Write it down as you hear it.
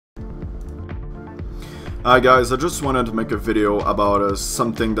Hi guys, I just wanted to make a video about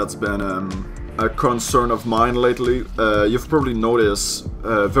something that's been a concern of mine lately. You've probably noticed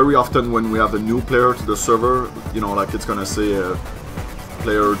very often when we have a new player to the server, you know, like it's gonna say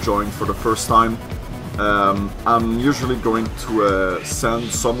player joined for the first time. I'm usually going to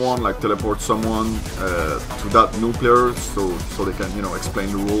send someone, like teleport someone to that new player so they can, you know,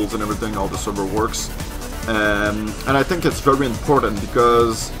 explain the rules and everything, how the server works. And I think it's very important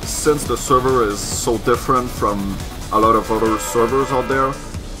because since the server is so different from a lot of other servers out there,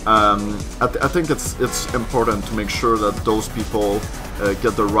 I think it's important to make sure that those people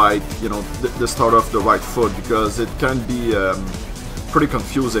get the right, you know, they start off the right foot, because it can be pretty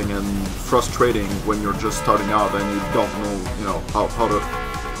confusing and frustrating when you're just starting out and you don't know, you know,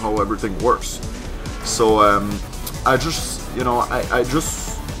 how everything works. So I just, you know, I just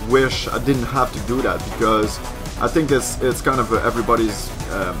wish I didn't have to do that, because I think it's kind of everybody's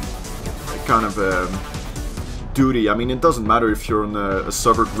kind of duty. I mean, it doesn't matter if you're a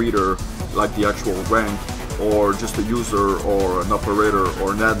server greeter, like the actual rank, or just a user, or an operator,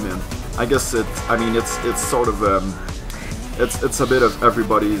 or an admin. I guess it's sort of it's a bit of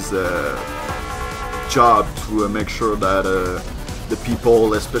everybody's job to make sure that the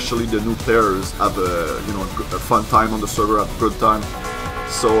people, especially the new players, have a fun time on the server, have a good time.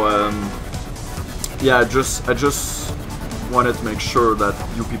 So yeah, I just wanted to make sure that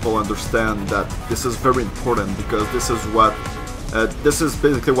you people understand that this is very important, because this is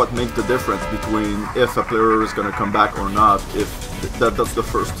basically what makes the difference between if a player is gonna come back or not. If that's the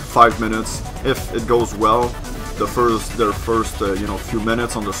first 5 minutes, if it goes well, their first few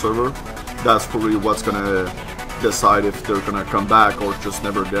minutes on the server, that's probably what's gonna decide if they're gonna come back or just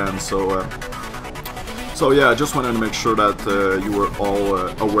never again. So yeah, I just wanted to make sure that you were all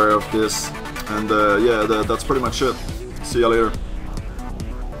aware of this, and yeah, that's pretty much it. See ya later.